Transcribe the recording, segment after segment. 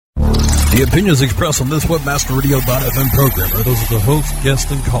The opinions expressed on this WebmasterRadio.fm program are those of the host,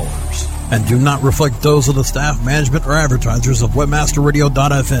 guests, and callers, and do not reflect those of the staff, management, or advertisers of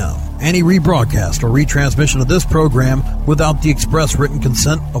WebmasterRadio.fm. Any rebroadcast or retransmission of this program without the express written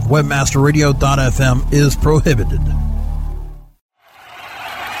consent of WebmasterRadio.fm is prohibited.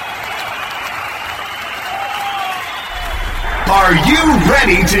 Are you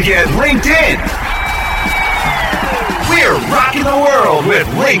ready to get LinkedIn? We're rocking the world with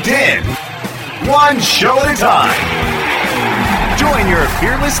LinkedIn. One show at a time. Join your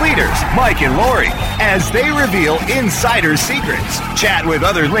fearless leaders, Mike and Lori, as they reveal insider secrets, chat with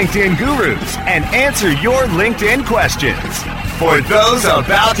other LinkedIn gurus, and answer your LinkedIn questions. For those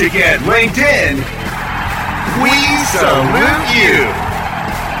about to get LinkedIn, we salute you.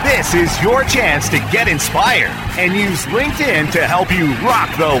 This is your chance to get inspired and use LinkedIn to help you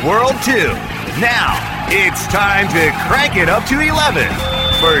rock the world too. Now, it's time to crank it up to 11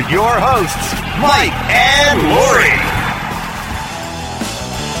 for your hosts, Mike and Lori.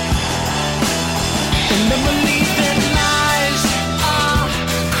 And I believe that lies are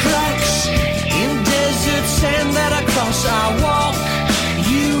cracks in desert sand that I cross. I walk,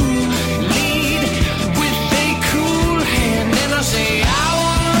 you lead with a cool hand, and I say, I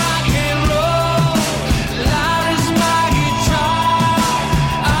wanna rock and roll. Loud as my guitar.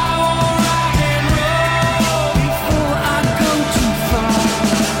 I wanna rock and roll before I go too far.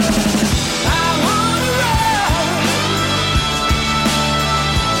 I wanna roll.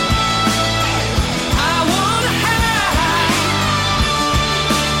 I wanna hide.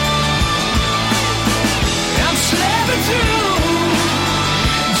 I'm slipping through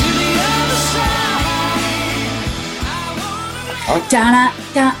to the other side. I wanna Da da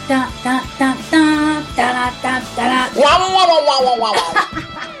da da da da da da da da.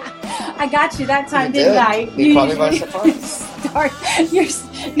 I got you that time, You didn't did. I? You caught me by surprise.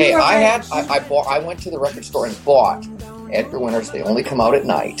 I went to the record store and bought Edgar Winter's They Only Come Out at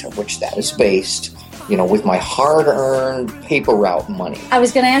Night, of which that is based, with my hard-earned paper route money. I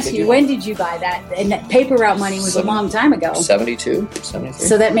was going to ask Did you, you? when did you buy that? And that paper route money was a long time ago. 72, 73.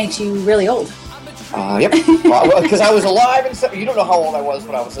 So that makes you really old. Yep. Because I was alive and you don't know how old I was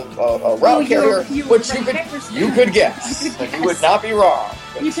when I was a route carrier, which you could guess. Like, you would not be wrong.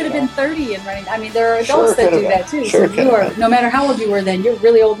 But, You could have been 30 and running. I mean, there are adults Sure that could do have that been. too. Sure So could you have are, been. no matter how old you were then, you're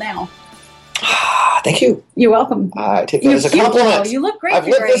really old now. Thank you. You're welcome. I take that You're as a cute, compliment. though. You look great I've for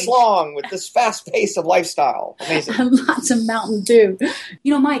your lived this age. long with this fast pace of lifestyle. Amazing. And lots of Mountain Dew.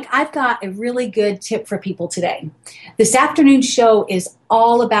 Mike, I've got a really good tip for people today. This afternoon's show is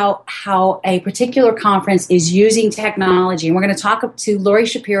all about how a particular conference is using technology. And we're going to talk to Lori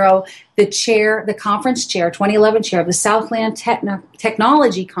Shapiro, the conference chair, 2011 chair of the Southland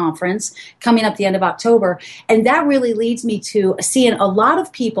Technology Conference coming up the end of October. And that really leads me to seeing how a lot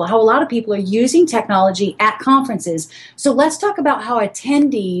of people are using technology at conferences. So let's talk about how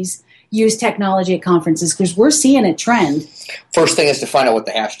attendees use technology at conferences, because we're seeing a trend. First thing is to find out what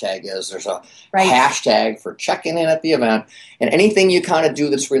the hashtag is. There's a hashtag for checking in at the event, and anything you kind of do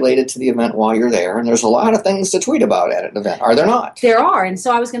that's related to the event while you're there. And there's a lot of things to tweet about at an event, are there not? There are, and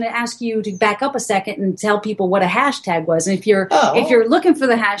so I was going to ask you to back up a second and tell people what a hashtag was. And if you're looking for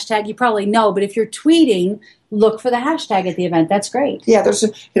the hashtag, you probably know. But if you're tweeting, look for the hashtag at the event. That's great. Yeah, there's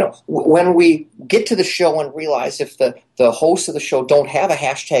when we get to the show and realize if the hosts of the show don't have a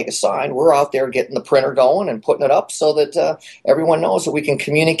hashtag assigned, we're out there getting the printer going and putting it up so that everyone knows that we can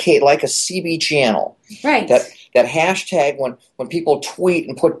communicate like a CB channel. Right. That hashtag when people tweet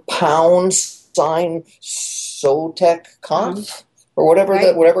and put pound sign SoTechConf or whatever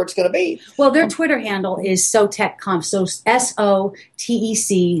it's going to be. Well, their Twitter handle is SoTechConf, so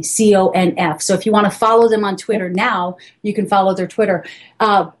SoTechConf. So if you want to follow them on Twitter now, you can follow their Twitter.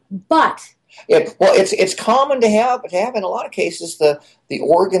 It's common to have in a lot of cases the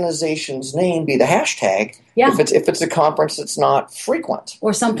organization's name be the hashtag. Yeah. If it's a conference that's not frequent.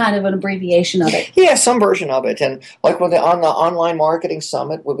 Or some kind of an abbreviation of it. Yeah, some version of it. And like on the online marketing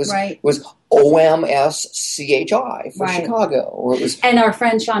summit, it was OMSCHI for Chicago. Or it was, and our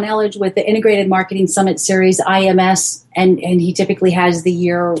friend Sean Elledge with the Integrated Marketing Summit Series, IMS, and he typically has the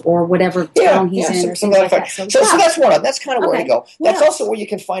year or whatever town he's in or something like that. So that's one. That's kind of where to go. What That's also where you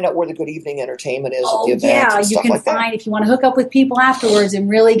can find out where the good evening entertainment is at the event. Yeah, and you stuff can like find that. if you want to hook up with people afterwards and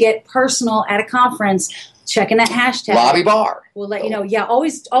really get personal at a conference. Checking that hashtag. Lobby bar. We'll let you know. Yeah,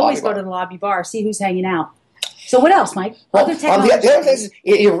 always go to the lobby bar. See who's hanging out. So what else, Mike? Well, Other technology. the other thing is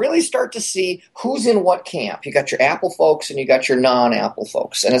you really start to see who's in what camp. You got your Apple folks and you got your non-Apple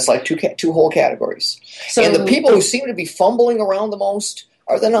folks, and it's like two whole categories. So, and the people who seem to be fumbling around the most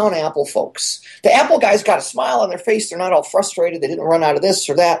are the non-Apple folks. The Apple guys got a smile on their face. They're not all frustrated. They didn't run out of this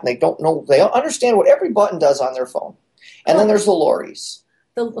or that, and they don't know. They don't understand what every button does on their phone. And then there's the Lories.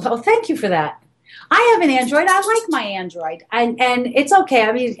 Thank you for that. I have an Android. I like my Android, and it's okay.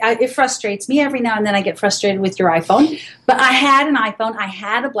 I mean, it frustrates me every now and then. I get frustrated with your iPhone, but I had an iPhone. I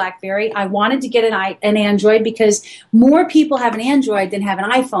had a BlackBerry. I wanted to get an Android because more people have an Android than have an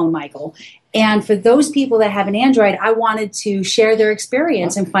iPhone, Michael. And for those people that have an Android, I wanted to share their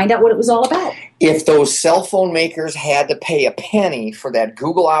experience and find out what it was all about. If those cell phone makers had to pay a penny for that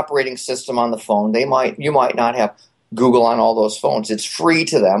Google operating system on the phone, you might not have Google on all those phones. It's free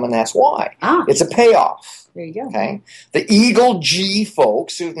to them, and that's why. It's a payoff. There you go. Okay, the Eagle G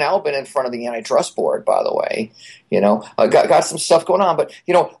folks, who've now been in front of the antitrust board, by the way, got some stuff going on. But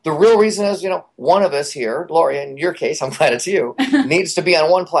the real reason is, one of us here, Lori, in your case, I'm glad it's you, needs to be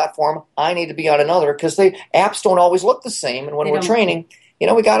on one platform. I need to be on another because the apps don't always look the same. And when we're training,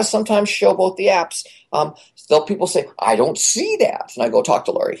 we got to sometimes show both the apps. People say, "I don't see that," and I go, "Talk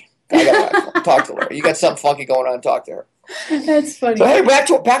to Lori." I got talk to Lori. You got something funky going on. Talk to her. That's funny. So hey, back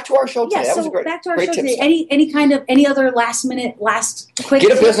to our show today. Yeah, that was a great, back to our great show tip. today. Any other last quick?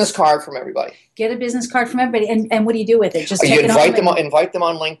 Get a business card from everybody. Get a business card from everybody, and what do you do with it? Just you take invite them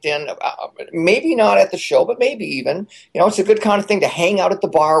on LinkedIn. Maybe not at the show, but maybe even. It's a good kind of thing to hang out at the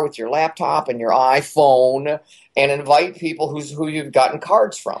bar with your laptop and your iPhone. And invite people who you've gotten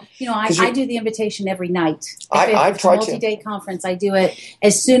cards from. I do the invitation every night. I've tried to. It's a multi-day conference. I do it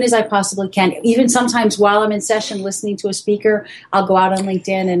as soon as I possibly can. Even sometimes while I'm in session listening to a speaker, I'll go out on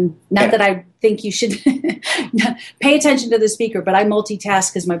LinkedIn. And not that I think you should pay attention to the speaker, but I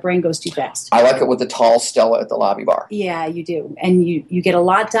multitask because my brain goes too fast. I like it with the tall Stella at the lobby bar. Yeah, you do. And you get a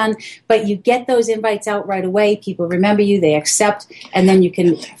lot done, but you get those invites out right away. People remember you, they accept, and then you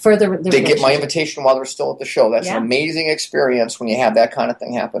can further the They get my invitation while they're still at the show. That's an amazing experience when you have that kind of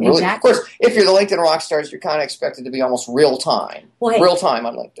thing happen. Really, exactly. Of course, if you're the LinkedIn rock stars, you're kind of expected to be almost real time. Real time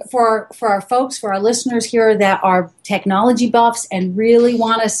on LinkedIn. For our folks, for our listeners here that are technology buffs and really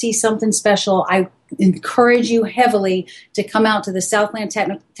want to see something special, I encourage you heavily to come out to the Southland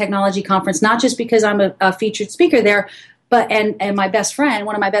Technology Conference, not just because I'm a featured speaker there, but and my best friend,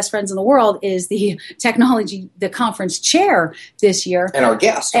 one of my best friends in the world, is the conference chair this year. And our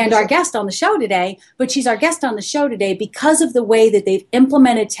guest. Our guest on the show today. But she's our guest on the show today because of the way that they've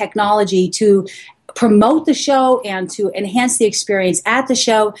implemented technology to promote the show and to enhance the experience at the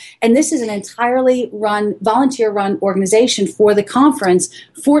show. And this is an entirely volunteer-run organization for the conference.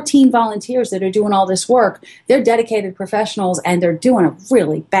 14 volunteers that are doing all this work. They're dedicated professionals, and they're doing a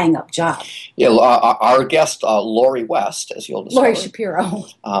really bang-up job. Yeah, our guest, Lori West, as you'll discover. Lori Shapiro.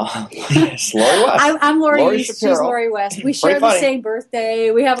 Yes, Lori West. I'm Lori East. Shapiro. She's Lori West. We share the same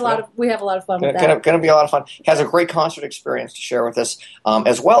birthday. We have a lot of fun with that. Going to be a lot of fun. Has a great concert experience to share with us,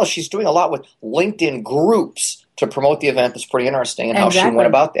 as well as she's doing a lot with LinkedIn groups to promote the event. That's pretty interesting, and how she went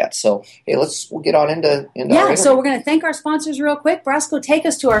about that. So, hey, we'll get on into our so we're going to thank our sponsors real quick. Brasco, take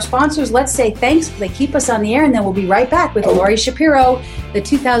us to our sponsors. Let's say thanks. They keep us on the air, and then we'll be right back with Lori Shapiro, the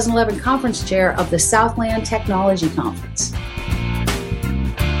 2011 conference chair of the Southland Technology Conference.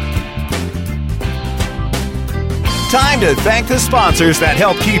 Time to thank the sponsors that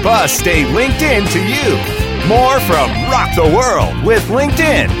help keep us stay linked in to you. More from Rock the World with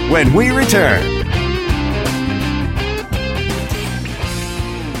LinkedIn when we return.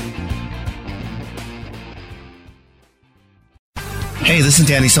 Hey, this is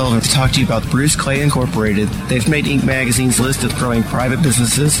Danny Sullivan to talk to you about Bruce Clay Incorporated. They've made Inc. Magazine's list of growing private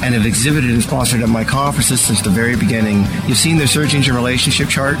businesses and have exhibited and sponsored at my conferences since the very beginning. You've seen their search engine relationship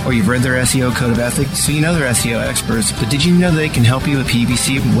chart, or you've read their SEO code of ethics, so you know they're SEO experts. But did you know they can help you with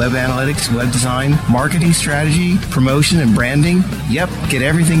PPC, web analytics, web design, marketing strategy, promotion, and branding? Yep, get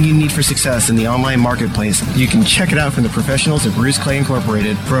everything you need for success in the online marketplace. You can check it out from the professionals at Bruce Clay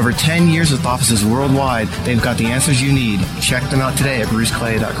Incorporated. For over 10 years with offices worldwide, they've got the answers you need. Check them out today at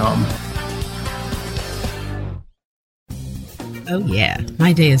bruceclay.com. Oh yeah,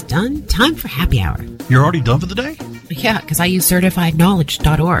 my day is done. Time for happy hour. You're already done for the day? Yeah, because I use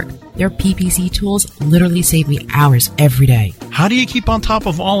CertifiedKnowledge.org. Their PPC tools literally save me hours every day. How do you keep on top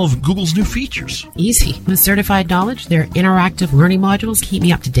of all of Google's new features? Easy. With Certified Knowledge, their interactive learning modules keep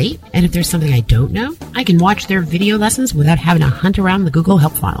me up to date. And if there's something I don't know, I can watch their video lessons without having to hunt around the Google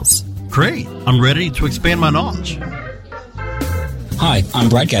Help files. Great. I'm ready to expand my knowledge. Hi, I'm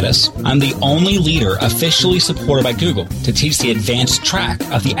Brett Geddes. I'm the only leader officially supported by Google to teach the advanced track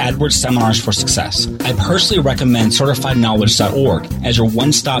of the AdWords Seminars for Success. I personally recommend CertifiedKnowledge.org as your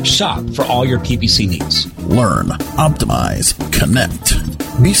one-stop shop for all your PPC needs. Learn, optimize,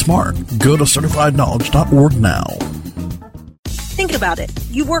 connect. Be smart. Go to CertifiedKnowledge.org now. Think about it.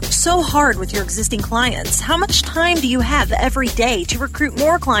 You work so hard with your existing clients. How much time do you have every day to recruit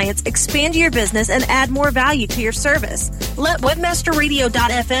more clients, expand your business, and add more value to your service? Let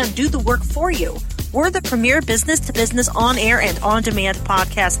webmasterradio.fm do the work for you. We're the premier business-to-business on-air and on-demand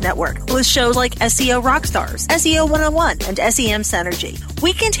podcast network with shows like SEO Rockstars, SEO 101, and SEM Synergy.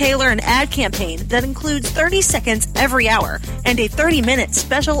 We can tailor an ad campaign that includes 30 seconds every hour and a 30-minute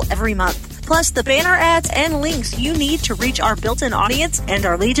special every month. Plus the banner ads and links you need to reach our built-in audience and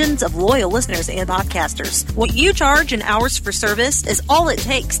our legions of loyal listeners and podcasters. What you charge in hours for service is all it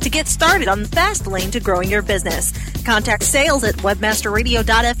takes to get started on the fast lane to growing your business. Contact sales at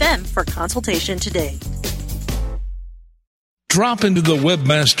webmasterradio.fm for consultation today. Drop into the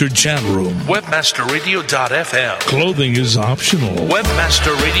Webmaster chat room. Webmasterradio.fm. Clothing is optional.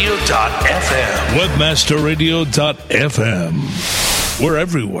 Webmasterradio.fm. Webmasterradio.fm. We're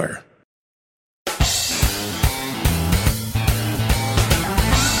everywhere.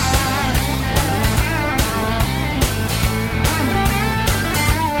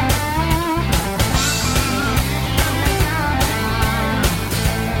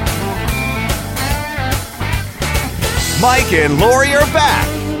 Mike and Lori are back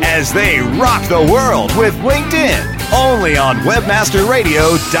as they rock the world with LinkedIn, only on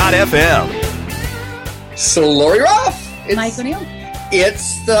webmasterradio.fm. So, Lori Ruff, Mike O'Neill.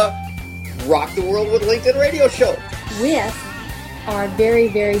 It's the Rock the World with LinkedIn radio show. With our very,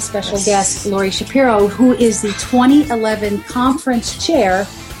 very special guest, Lori Shapiro, who is the 2011 conference chair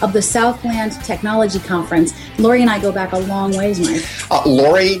of the Southland Technology Conference. Lori and I go back a long ways, Mike.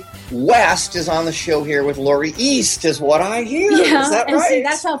 Lori West is on the show here with Lori East, is what I hear. Yeah, is that and right? see,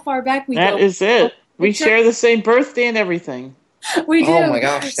 that's how far back we go. That is it. We share the same birthday and everything. We do. Oh my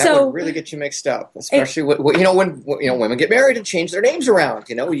gosh, that would really get you mixed up, especially when women get married and change their names around.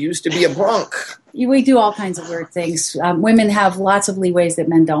 We used to be a brunk. We do all kinds of weird things. Women have lots of leeways that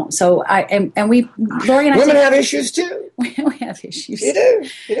men don't. So Lori and I. Women have issues too. We have issues. You do.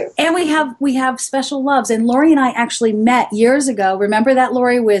 And we have special loves. And Lori and I actually met years ago. Remember that,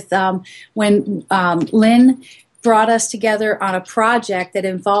 Lori, with when Lynn brought us together on a project that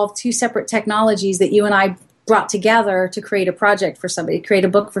involved two separate technologies that you and I brought together to create a project for somebody, create a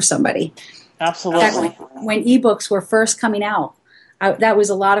book for somebody. Absolutely. When ebooks were first coming out. That was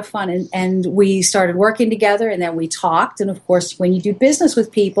a lot of fun, and we started working together, and then we talked. And of course, when you do business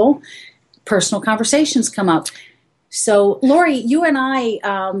with people, personal conversations come up. So, Lori, you and I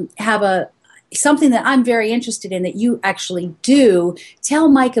have something that I'm very interested in that you actually do. Tell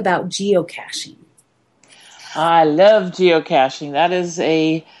Mike about geocaching. I love geocaching. That is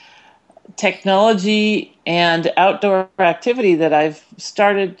a technology and outdoor activity that I've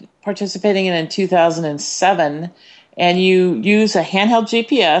started participating in 2007. And you use a handheld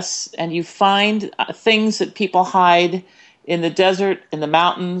GPS and you find things that people hide in the desert, in the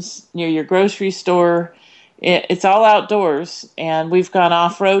mountains, near your grocery store. It's all outdoors, and we've gone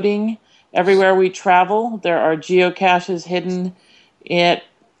off-roading. Everywhere we travel, there are geocaches hidden at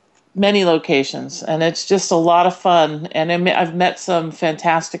many locations, and it's just a lot of fun. And I've met some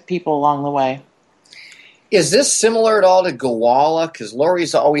fantastic people along the way. Is this similar at all to Gowalla? Because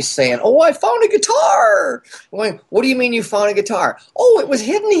Lori's always saying, "Oh, I found a guitar." I'm going, what do you mean you found a guitar? Oh, it was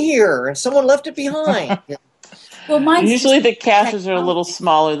hidden here, and someone left it behind. Well, usually the caches are a little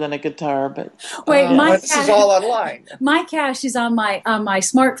smaller than a guitar, but this is all online. My cache is on my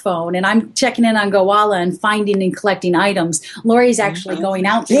smartphone, and I'm checking in on Gowalla and finding and collecting items. Lori's actually going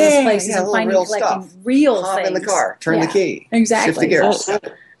out to those places and finding and collecting real Hop things. in the car, turn the key, exactly. shift the gears.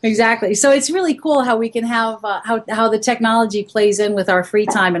 Exactly. So it's really cool how we can have how the technology plays in with our free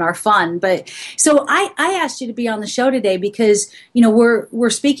time and our fun. But so I asked you to be on the show today because we're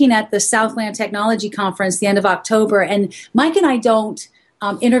speaking at the Southland Technology Conference the end of October, and Mike and I don't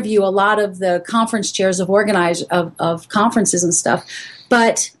interview a lot of the conference chairs of conferences and stuff,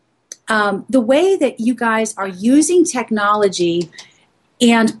 but the way that you guys are using technology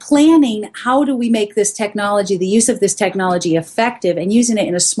and planning how do we make this technology, the use of this technology effective and using it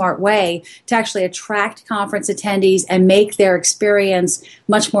in a smart way to actually attract conference attendees and make their experience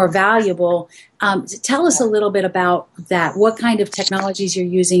much more valuable. Tell us a little bit about that. What kind of technologies you're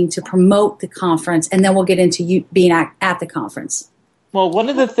using to promote the conference, and then we'll get into you being at the conference. Well, one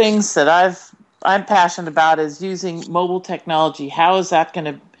of the things that I'm passionate about is using mobile technology. How is that going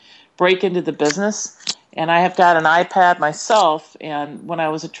to break into the business? And I have got an iPad myself, and when I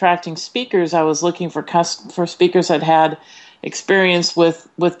was attracting speakers, I was looking for speakers that had experience with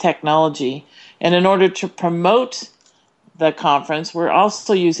technology. And in order to promote the conference, we're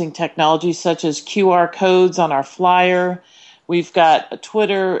also using technology such as QR codes on our flyer. We've got a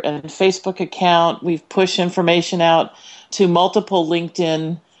Twitter and Facebook account. We've pushed information out to multiple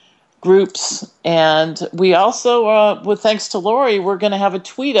LinkedIn groups. And we also, with thanks to Lori, we're going to have a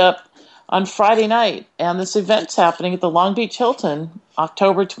tweet up on Friday night. And this event's happening at the Long Beach Hilton,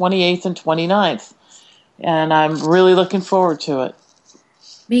 October 28th and 29th. And I'm really looking forward to it.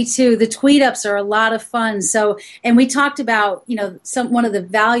 Me too. The tweet ups are a lot of fun. So, and we talked about, one of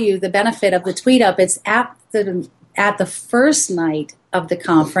the benefit of the tweet up. It's at the first night of the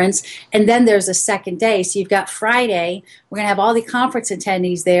conference, and then there's a second day. So you've got Friday, we're going to have all the conference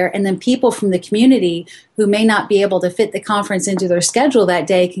attendees there, and then people from the community who may not be able to fit the conference into their schedule that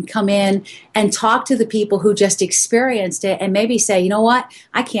day can come in and talk to the people who just experienced it and maybe say, you know what,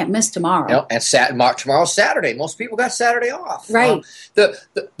 I can't miss tomorrow. And tomorrow's Saturday. Most people got Saturday off. Right.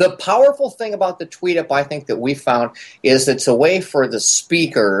 The powerful thing about the tweet up, I think, that we found is it's a way for the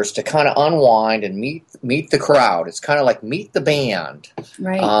speakers to kind of unwind and meet the crowd. It's kind of like meet the band.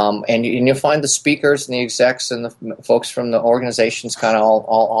 Right. And you'll find the speakers and the execs and the folks from the organizations kind of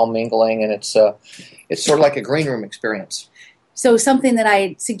all mingling, and it's sort of like a green room experience. So something that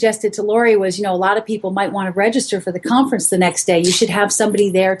I suggested to Lori was, a lot of people might want to register for the conference the next day. You should have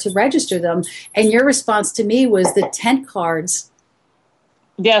somebody there to register them. And your response to me was the tent cards.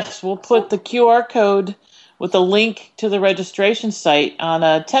 Yes, we'll put the QR code with a link to the registration site on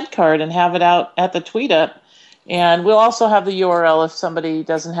a tent card and have it out at the tweet up. And we'll also have the URL if somebody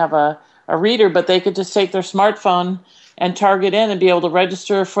doesn't have a reader, but they could just take their smartphone and target in and be able to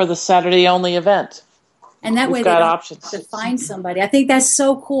register for the Saturday only event. And that way they don't have to find somebody. I think that's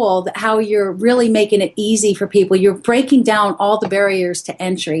so cool that how you're really making it easy for people. You're breaking down all the barriers to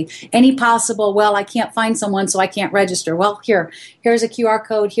entry. Any possible, I can't find someone, so I can't register. Well, here's a QR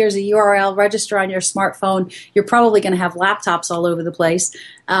code. Here's a URL. Register on your smartphone. You're probably going to have laptops all over the place.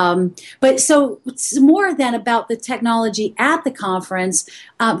 But so it's more than about the technology at the conference.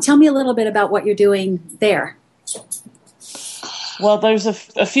 Tell me a little bit about what you're doing there. Well, there's a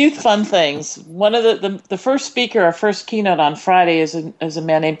few fun things. One of the first speaker, our first keynote on Friday is a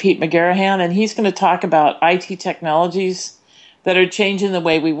man named Pete McGarrahan, and he's going to talk about IT technologies that are changing the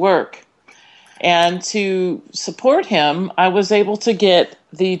way we work. And to support him, I was able to get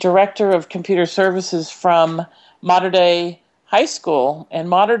the director of computer services from Mater Dei High School. And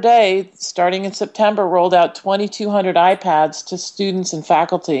Mater Dei, starting in September, rolled out 2,200 iPads to students and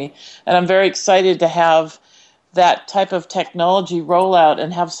faculty. And I'm very excited to have that type of technology rollout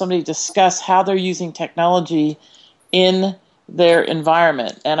and have somebody discuss how they're using technology in their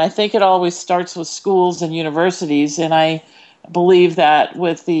environment. And I think it always starts with schools and universities. And I believe that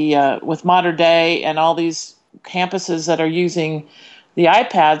with Mater Dei and all these campuses that are using the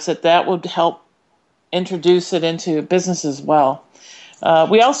iPads, that would help introduce it into business as well.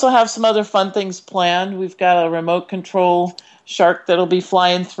 We also have some other fun things planned. We've got a remote control shark that'll be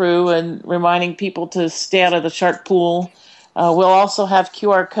flying through and reminding people to stay out of the shark pool. We'll also have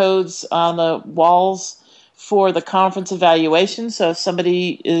QR codes on the walls for the conference evaluation. So if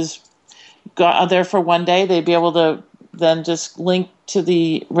somebody is there for one day, they'd be able to then just link to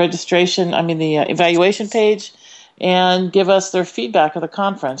the evaluation page and give us their feedback of the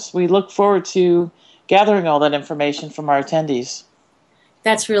conference. We look forward to gathering all that information from our attendees.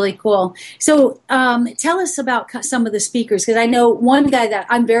 That's really cool. So tell us about some of the speakers, because I know one guy that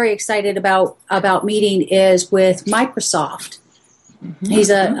I'm very excited about meeting is with Microsoft. Mm-hmm. He's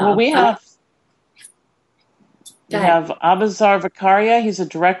we have Abazar Vakaria. He's a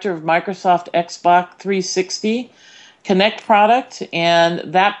director of Microsoft Xbox 360 Connect product, and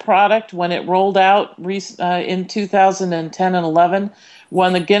that product, when it rolled out in 2010 and 11,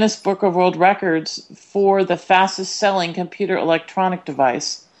 won the Guinness Book of World Records for the fastest selling computer electronic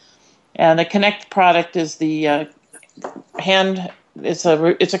device. And the Connect product is the it's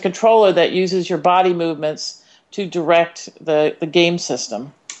a controller that uses your body movements to direct the game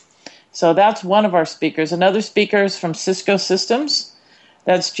system. So that's one of our speakers. Another speaker is from Cisco Systems.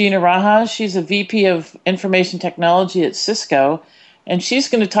 That's Gina Raja. She's a VP of Information Technology at Cisco, and she's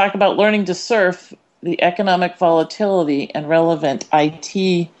going to talk about learning to surf the economic volatility and relevant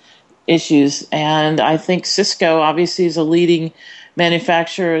IT issues. And I think Cisco obviously is a leading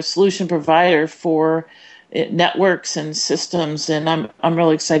manufacturer, solution provider for networks and systems, and I'm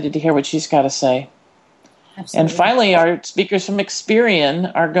really excited to hear what she's got to say. Absolutely. And finally, our speakers from Experian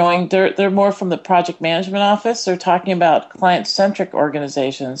are going, they're more from the project management office. They're talking about client-centric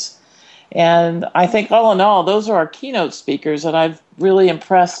organizations. And I think all in all, those are our keynote speakers, and I've really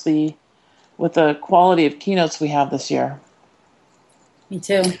impressed with the quality of keynotes we have this year. Me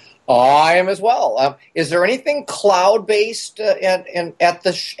too. I am as well. Is there anything cloud-based at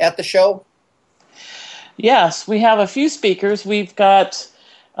the show? Yes, we have a few speakers. We've got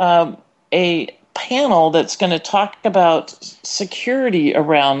a panel that's going to talk about security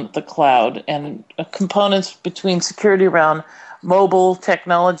around the cloud and components between security around mobile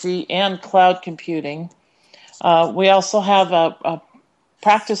technology and cloud computing. We also have a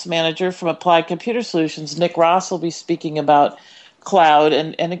practice manager from Applied Computer Solutions. Nick Ross will be speaking about cloud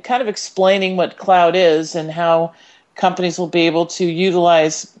and kind of explaining what cloud is and how companies will be able to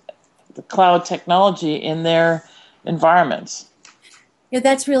utilize the cloud technology in their environments. Yeah,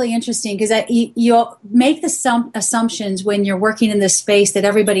 that's really interesting because you make the assumptions when you're working in this space that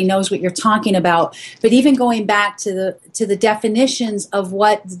everybody knows what you're talking about. But even going back to the definitions of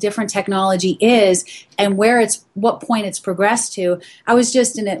what the different technology is and what point it's progressed to. I was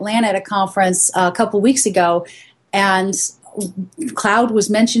just in Atlanta at a conference a couple weeks ago, and cloud was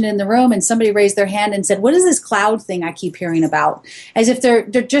mentioned in the room, and somebody raised their hand and said, "What is this cloud thing I keep hearing about?" As if they're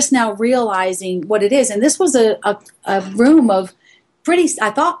just now realizing what it is. And this was a room of pretty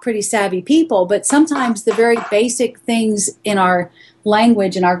savvy people, but sometimes the very basic things in our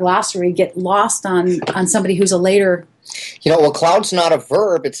language and our glossary get lost on somebody who's a later. Well, cloud's not a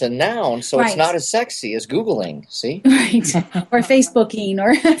verb, it's a noun, so Right. It's not as sexy as Googling, see? Right. Or Facebooking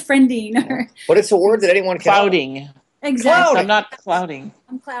or friending. But it's a word that anyone can... Clouding. Exactly. Clouding. I'm not clouding.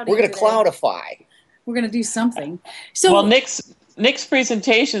 I'm clouding. We're going to today. cloudify. We're going to do something. So, Well, Nick's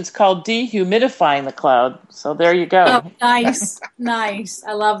presentation is called Dehumidifying the Cloud. So there you go. oh, nice.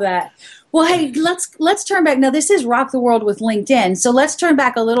 I love that. Well, hey, let's turn back. Now, this is Rock the World with LinkedIn. So let's turn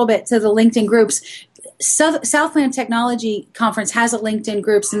back a little bit to the LinkedIn groups. Southland Technology Conference has a LinkedIn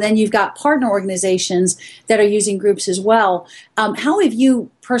groups, and then you've got partner organizations that are using groups as well. How have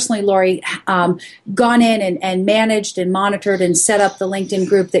you personally, Lori, gone in and managed and monitored and set up the LinkedIn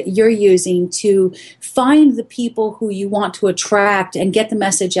group that you're using to find the people who you want to attract and get the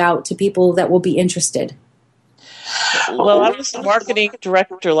message out to people that will be interested? Well, I was the marketing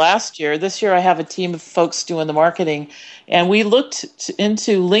director last year. This year I have a team of folks doing the marketing, and we looked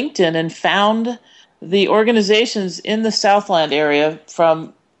into LinkedIn and found the organizations in the Southland area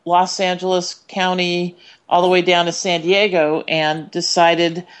from Los Angeles County all the way down to San Diego, and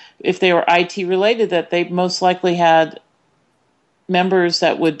decided if they were IT related that they most likely had members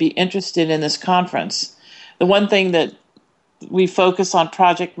that would be interested in this conference. The one thing that we focus on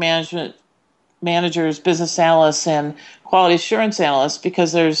project managers, business analysts, and quality assurance analysts,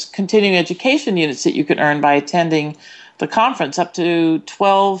 because there's continuing education units that you can earn by attending the conference, up to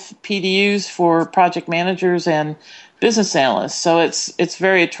 12 PDUs for project managers and business analysts. So it's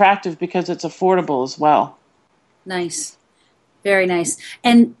very attractive because it's affordable as well. Nice. Very nice.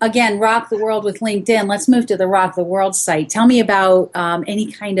 And again, Rock the World with LinkedIn. Let's move to the Rock the World site. Tell me about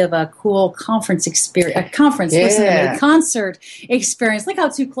any kind of a cool conference experience, listen to me, concert experience. Look how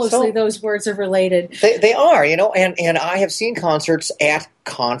too closely those words are related. They are, and I have seen concerts at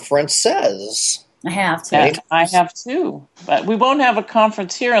conferences. I have too. Yeah, I have too. But we won't have a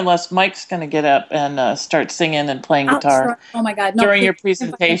conference here unless Mike's going to get up and start singing and playing guitar. Oh my God! No, during your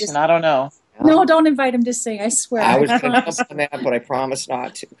presentation. I don't know. No, don't invite him to sing. I swear. I was going to jump on that, but I promise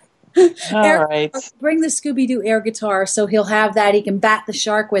not to. All right. Bring the Scooby-Doo air guitar, so he'll have that. He can bat the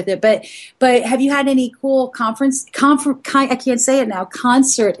shark with it. But have you had any cool I can't say it now,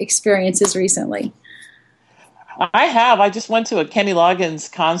 concert experiences recently? I have. I just went to a Kenny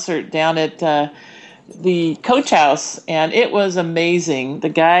Loggins concert down at the Coach House, and it was amazing. The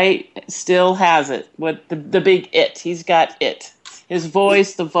guy still has it. What the big it. He's got it. His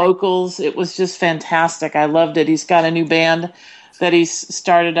voice, the vocals, it was just fantastic. I loved it. He's got a new band that he's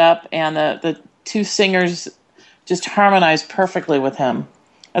started up, and the two singers just harmonize perfectly with him.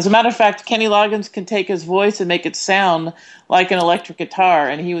 As a matter of fact, Kenny Loggins can take his voice and make it sound like an electric guitar,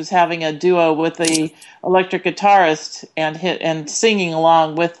 and he was having a duo with the electric guitarist and singing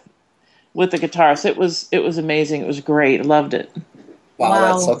along with the guitarist. It was amazing. It was great. I loved it.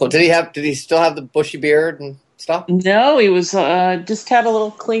 Wow, that's so cool. Did he still have the bushy beard and stuff? No, he was just had a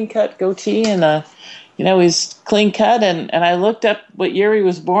little clean cut goatee and he's clean cut. And I looked up what year he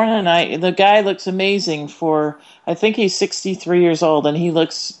was born, and the guy looks amazing I think he's 63 years old, and he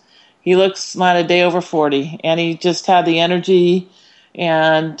looks not a day over 40, and he just had the energy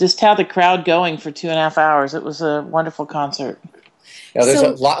and just had the crowd going for 2.5 hours. It was a wonderful concert. There's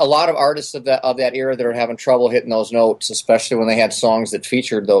a lot of artists of that era that are having trouble hitting those notes, especially when they had songs that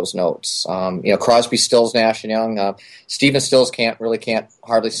featured those notes. Crosby, Stills, Nash and Young. Stephen Stills can't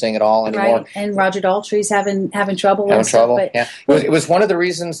hardly sing at all anymore. Right, and Roger Daltrey's having trouble. Yeah, it was one of the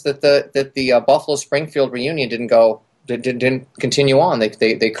reasons that the Buffalo Springfield reunion didn't go didn't continue on. They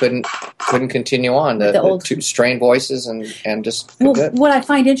couldn't continue on. The two strained voices and just good. What I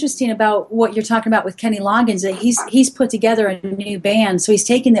find interesting about what you're talking about with Kenny Loggins, that he's put together a new band. So he's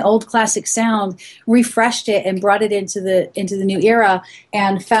taken the old classic sound, refreshed it, and brought it into the new era,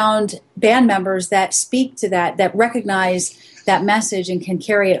 and found band members that speak to that recognize that message and can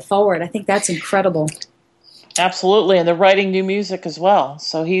carry it forward. I think that's incredible. Absolutely, and they're writing new music as well.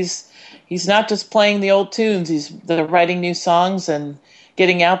 So he's not just playing the old tunes. They're writing new songs and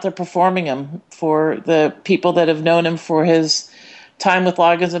getting out there performing them for the people that have known him for his time with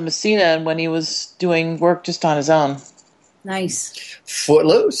Loggins and Messina and when he was doing work just on his own. Nice.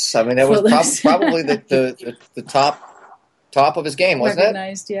 Footloose. I mean, that was probably the top of his game, wasn't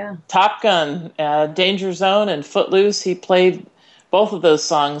Recognized, it? Yeah. Top Gun, Danger Zone, and Footloose. He played both of those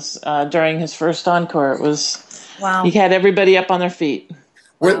songs during his first encore. It was wow. He had everybody up on their feet.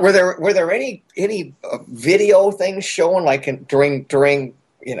 Were there any video things shown like during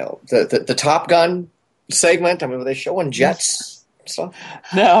the Top Gun segment? I mean, were they showing jets stuff?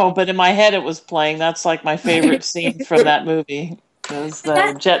 No, but in my head it was playing. That's like my favorite scene from that movie. Was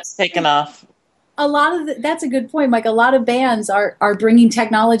the jets taking off. A lot of that's a good point, Mike. A lot of bands are bringing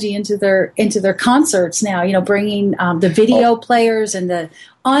technology into their concerts now. You know, bringing the video players and the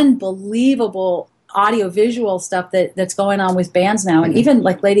unbelievable audio-visual stuff that's going on with bands now. And even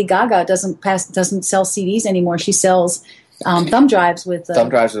like Lady Gaga doesn't sell CDs anymore. She sells thumb drives with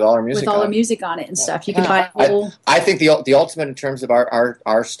all her music all her music on it and stuff. You can buy a whole. I think the ultimate in terms of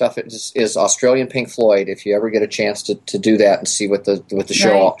our stuff is Australian Pink Floyd. If you ever get a chance to do that and see what the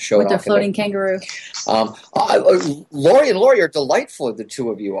show with their floating kangaroo. Lori and Lori are delightful. The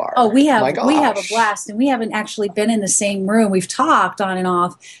two of you are. Oh, we have a blast, and we haven't actually been in the same room. We've talked on and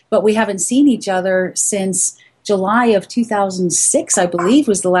off, but we haven't seen each other since July of 2006, I believe,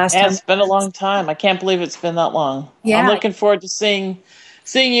 was the last time. It's been a long time. I can't believe it's been that long. Yeah. I'm looking forward to seeing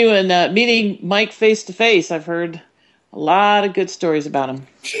you and meeting Mike face to face. I've heard a lot of good stories about him.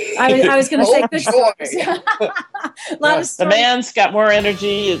 I was going to say good stories. A lot of stories. The man's got more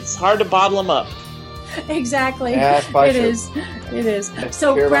energy. It's hard to bottle him up. Exactly. Yeah, it is.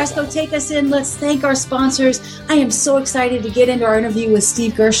 So, Presto, take us in. Let's thank our sponsors. I am so excited to get into our interview with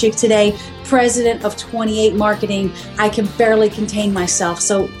Steve Gershik today, president of 28 Marketing. I can barely contain myself.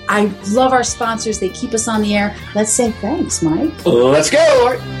 So I love our sponsors. They keep us on the air. Let's say thanks, Mike. Let's go,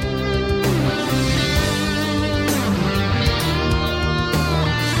 Lori.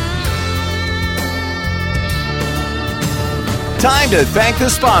 Time to thank the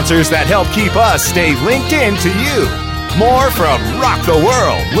sponsors that help keep us stay linked in to you. More from Rock the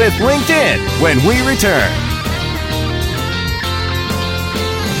World with LinkedIn when we return.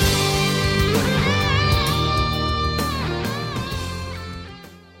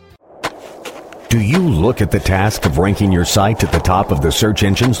 Do you look at the task of ranking your site at the top of the search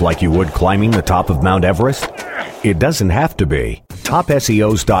engines like you would climbing the top of Mount Everest? It doesn't have to be.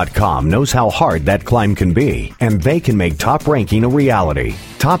 TopSEOs.com knows how hard that climb can be, and they can make top ranking a reality.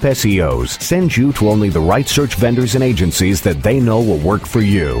 Top SEOs sends you to only the right search vendors and agencies that they know will work for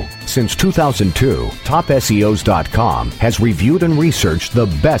you. Since 2002, TopSEOs.com has reviewed and researched the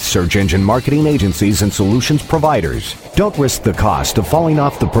best search engine marketing agencies and solutions providers. Don't risk the cost of falling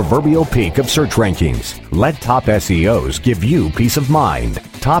off the proverbial peak of search rankings. Let Top SEOs give you peace of mind.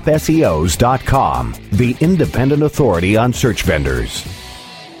 TopSEOs.com, the independent authority on search vendors.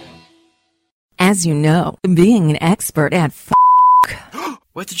 As you know, being an expert at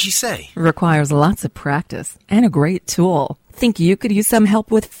What did she say? requires lots of practice and a great tool. Think you could use some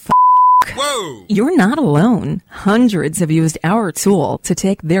help with Whoa! You're not alone. Hundreds have used our tool to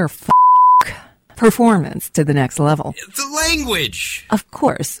take their performance to the next level. The language! Of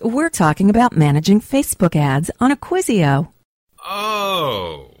course, we're talking about managing Facebook ads on Acquisio.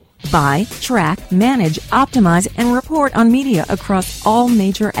 Oh. Buy, track, manage, optimize, and report on media across all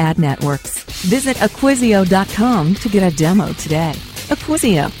major ad networks. Visit Acquisio.com to get a demo today.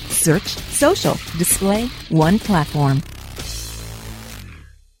 Acquisio. Search, social, display, one platform.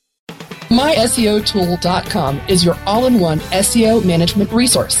 MySEOtool.com is your all-in-one SEO management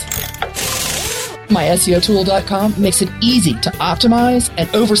resource. MySEOtool.com makes it easy to optimize and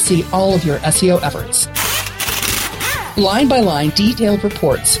oversee all of your SEO efforts. Line-by-line detailed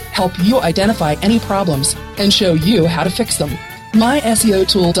reports help you identify any problems and show you how to fix them.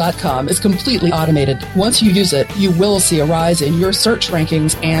 MySEOtool.com is completely automated. Once you use it, you will see a rise in your search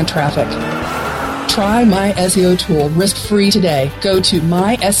rankings and traffic. Try My SEO Tool risk-free today. Go to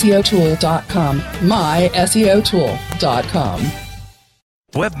MySEOtool.com. MySEOtool.com.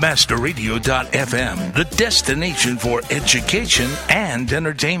 Webmasterradio.fm, the destination for education and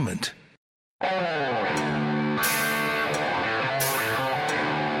entertainment.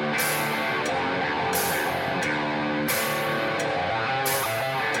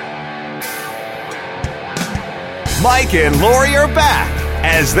 Mike and Lori are back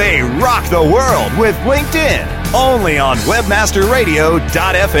as they rock the world with LinkedIn, only on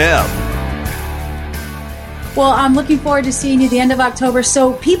webmasterradio.fm. Well, I'm looking forward to seeing you at the end of October.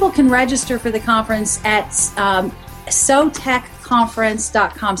 So people can register for the conference at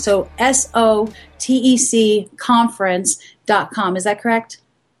SOTECconference.com. So SOTEC conference.com. Is that correct?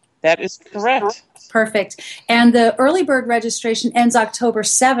 That is correct. Perfect. And the early bird registration ends October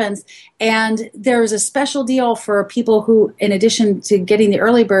 7th. And there's a special deal for people who, in addition to getting the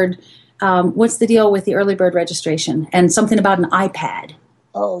early bird, what's the deal with the early bird registration? And something about an iPad.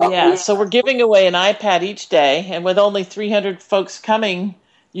 Oh, yeah. So we're giving away an iPad each day. And with only 300 folks coming,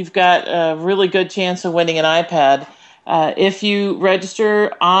 you've got a really good chance of winning an iPad. If you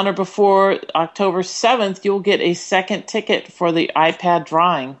register on or before October 7th, you'll get a second ticket for the iPad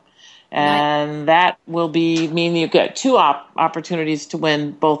drawing. And that will mean you get two opportunities to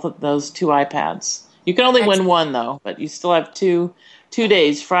win both of those two iPads. You can only win one, though, but you still have two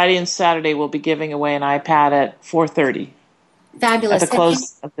days. Friday and Saturday, we'll be giving away an iPad at 4:30. Fabulous. At the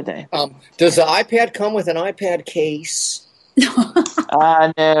close of the day. Does the iPad come with an iPad case?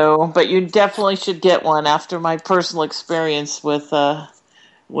 No, but you definitely should get one after my personal experience with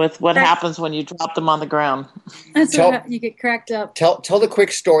what happens when you drop them on the ground. That's what you get cracked up. Tell the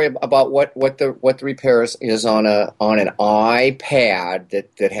quick story about what the repair is on an iPad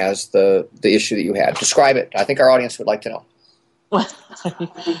that has the issue that you had. Describe it. I think our audience would like to know.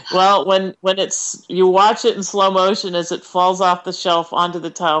 Well, when you watch it in slow motion as it falls off the shelf onto the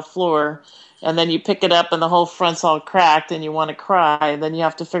tile floor, and then you pick it up and the whole front's all cracked and you want to cry, then you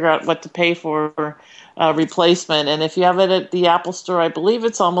have to figure out what to pay for replacement. And if you have it at the Apple Store, I believe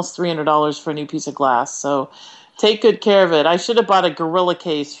it's almost $300 for a new piece of glass. So take good care of it. I should have bought a Gorilla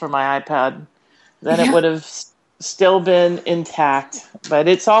case for my iPad. Then it would have still been intact. But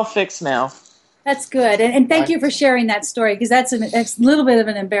it's all fixed now. That's good. And thank you for sharing that story, because that's a little bit of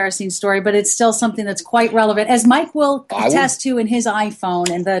an embarrassing story, but it's still something that's quite relevant, as Mike will attest to in his iPhone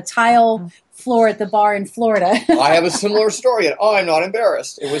and the tile floor at the bar in Florida. I have a similar story, and I'm not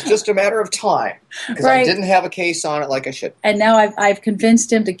embarrassed. It was just a matter of time, because I didn't have a case on it like I should. And now I've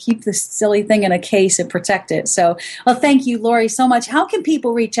convinced him to keep this silly thing in a case and protect it. So, well, thank you, Lori, so much. How can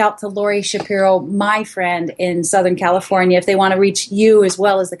people reach out to Lori Shapiro, my friend in Southern California, if they want to reach you as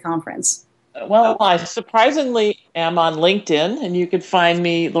well as the conference? Well, I surprisingly am on LinkedIn, and you can find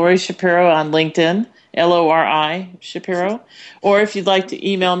me, Lori Shapiro, on LinkedIn, Lori Shapiro. Or if you'd like to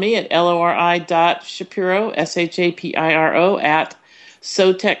email me at lori.shapiro, Shapiro, at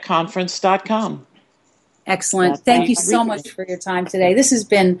SOTECconference.com. Excellent. Thank you so much for your time today. This has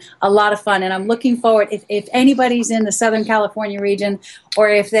been a lot of fun, and I'm looking forward, if anybody's in the Southern California region, or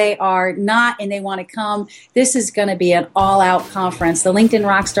if they are not and they want to come, this is going to be an all-out conference. The LinkedIn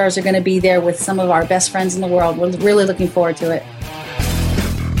Rockstars are going to be there with some of our best friends in the world. We're really looking forward to it.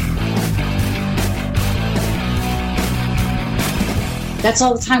 That's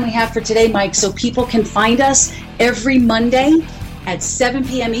all the time we have for today, Mike, so people can find us every Monday at 7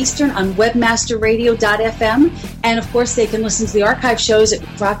 p.m. Eastern on webmasterradio.fm. And, of course, they can listen to the archive shows at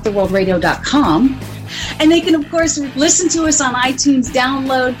rocktheworldradio.com. And they can, of course, listen to us on iTunes,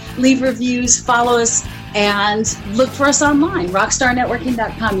 download, leave reviews, follow us, and look for us online,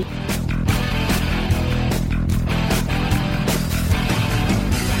 rockstarnetworking.com.